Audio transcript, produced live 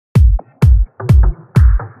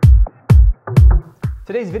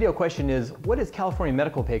Today's video question is, what is California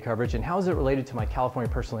medical pay coverage and how is it related to my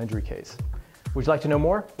California personal injury case? Would you like to know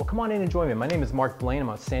more? Well, come on in and join me. My name is Mark Blane. I'm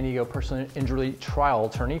a San Diego personal injury trial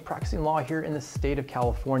attorney practicing law here in the state of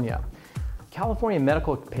California. California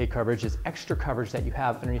medical pay coverage is extra coverage that you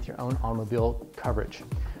have underneath your own automobile coverage.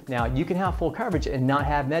 Now, you can have full coverage and not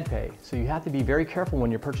have med pay, so you have to be very careful when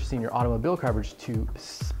you're purchasing your automobile coverage to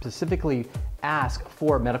specifically ask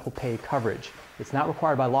for medical pay coverage. It's not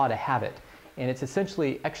required by law to have it, and it's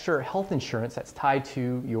essentially extra health insurance that's tied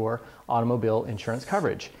to your automobile insurance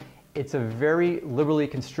coverage. It's a very liberally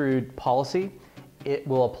construed policy. It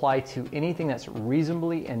will apply to anything that's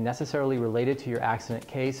reasonably and necessarily related to your accident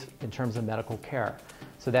case in terms of medical care.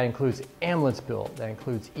 So that includes ambulance bill, that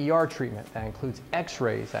includes ER treatment, that includes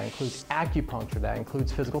x-rays, that includes acupuncture, that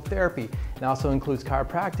includes physical therapy, and also includes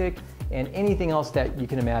chiropractic and anything else that you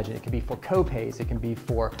can imagine. It can be for co-pays, it can be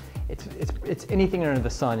for, it's anything under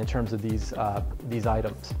the sun in terms of these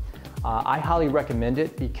items. I highly recommend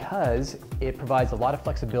it because it provides a lot of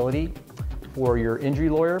flexibility for your injury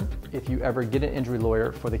lawyer if you ever get an injury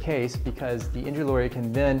lawyer for the case, because the injury lawyer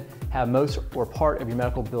can then have most or part of your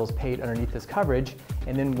medical bills paid underneath this coverage,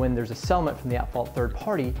 and then when there's a settlement from the at-fault third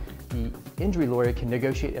party, the injury lawyer can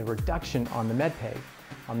negotiate a reduction on the med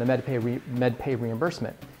pay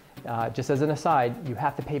reimbursement. Just as an aside, you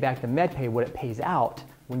have to pay back the med pay what it pays out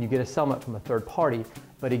when you get a settlement from a third party.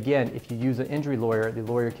 But again, if you use an injury lawyer, the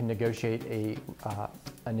lawyer can negotiate a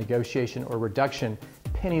negotiation or reduction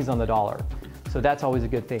pennies on the dollar. So that's always a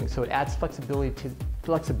good thing. So it adds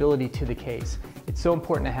flexibility to the case. It's so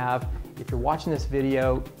important to have. If you're watching this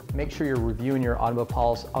video, make sure you're reviewing your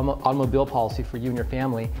automobile policy for you and your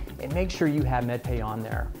family, and make sure you have med pay on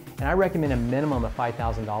there. And I recommend a minimum of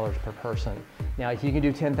 $5,000 per person. Now, if you can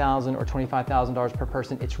do $10,000 or $25,000 per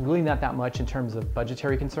person, it's really not that much in terms of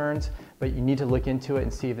budgetary concerns, but you need to look into it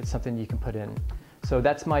and see if it's something you can put in. So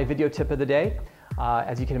that's my video tip of the day.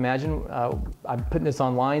 As you can imagine, I'm putting this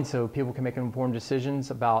online so people can make informed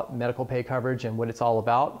decisions about medical pay coverage and what it's all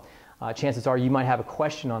about. Chances are you might have a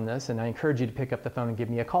question on this, and I encourage you to pick up the phone and give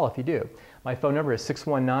me a call if you do. My phone number is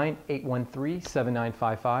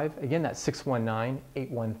 619-813-7955. Again, that's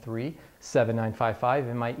 619-813-7955,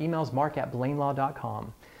 and my email is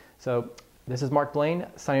mark@blanelaw.com. So this is Mark Blane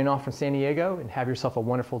signing off from San Diego, and have yourself a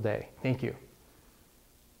wonderful day. Thank you.